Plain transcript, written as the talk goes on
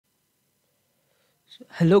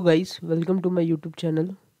Hello guys, welcome to my YouTube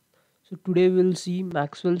channel. So today we'll see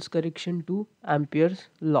Maxwell's correction to Ampere's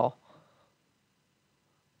law.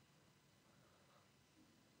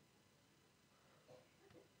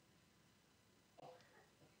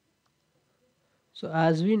 So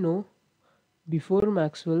as we know, before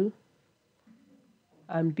Maxwell,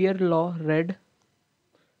 Ampere law read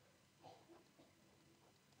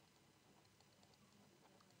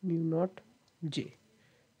mu naught J.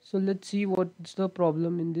 So let's see what's the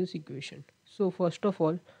problem in this equation. So first of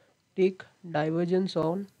all, take divergence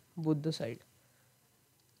on both the side.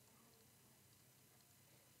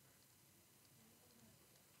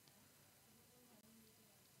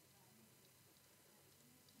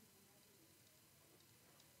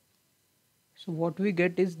 So what we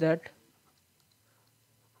get is that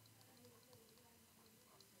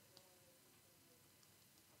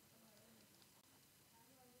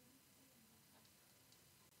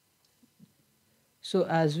so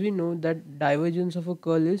as we know that divergence of a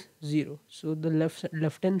curl is 0. So the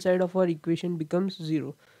left hand side of our equation becomes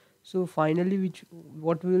 0. So finally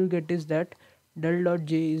what we will get is that del dot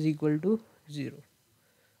j is equal to 0.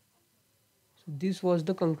 So this was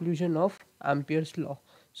the conclusion of Ampere's law.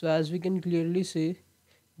 So as we can clearly say,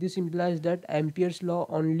 this implies that Ampere's law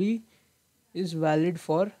only is valid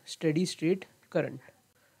for steady state current.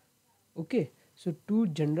 Okay, so to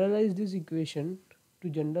generalize this equation, to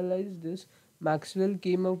generalize this, Maxwell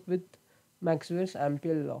came up with Maxwell's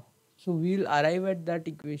Ampere law. So we'll arrive at that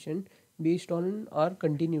equation based on our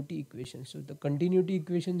continuity equation. So the continuity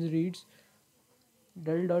equation reads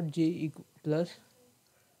del dot j plus,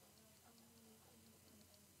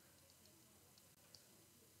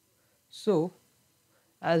 so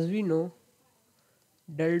as we know,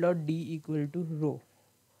 del dot d equal to rho,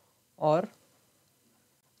 or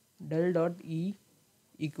del dot e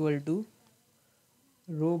equal to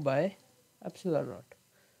rho by epsilon naught.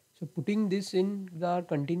 So putting this in the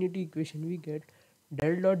continuity equation, we get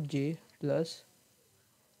del dot j plus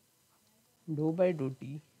dou by dou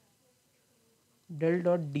t del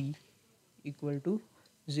dot d equal to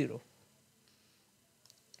 0.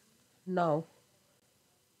 Now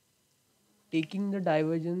taking the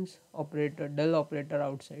divergence operator, del operator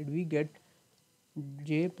outside, we get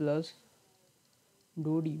j plus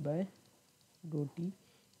dou d by dou t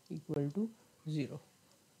equal to 0.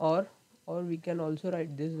 Or we can also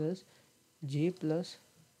write this as j plus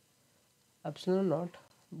epsilon naught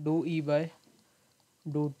dou e by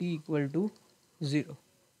dou t equal to 0.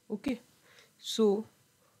 Okay, so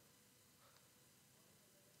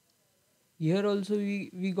here also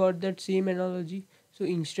we got that same analogy. So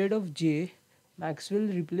instead of j, Maxwell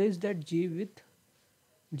replaced that j with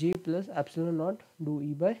j plus epsilon naught dou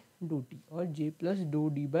e by dou t, or j plus dou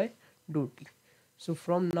d by dou t. So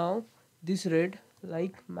from now this read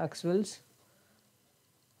like Maxwell's,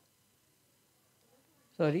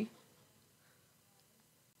 sorry,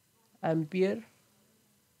 Ampere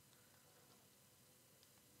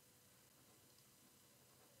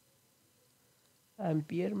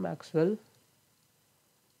Ampere Maxwell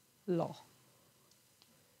law,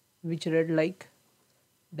 which read like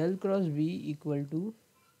del cross B equal to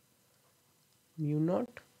mu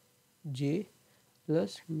naught J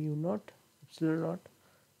plus mu naught epsilon naught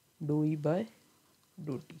dou E by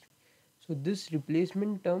dou T. So this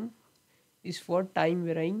replacement term is for time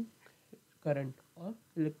varying current or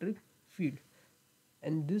electric field,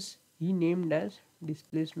 and this he named as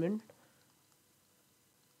displacement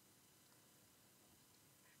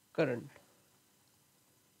current.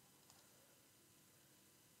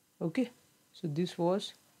 Okay, so this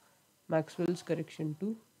was Maxwell's correction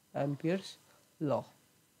to Ampere's law.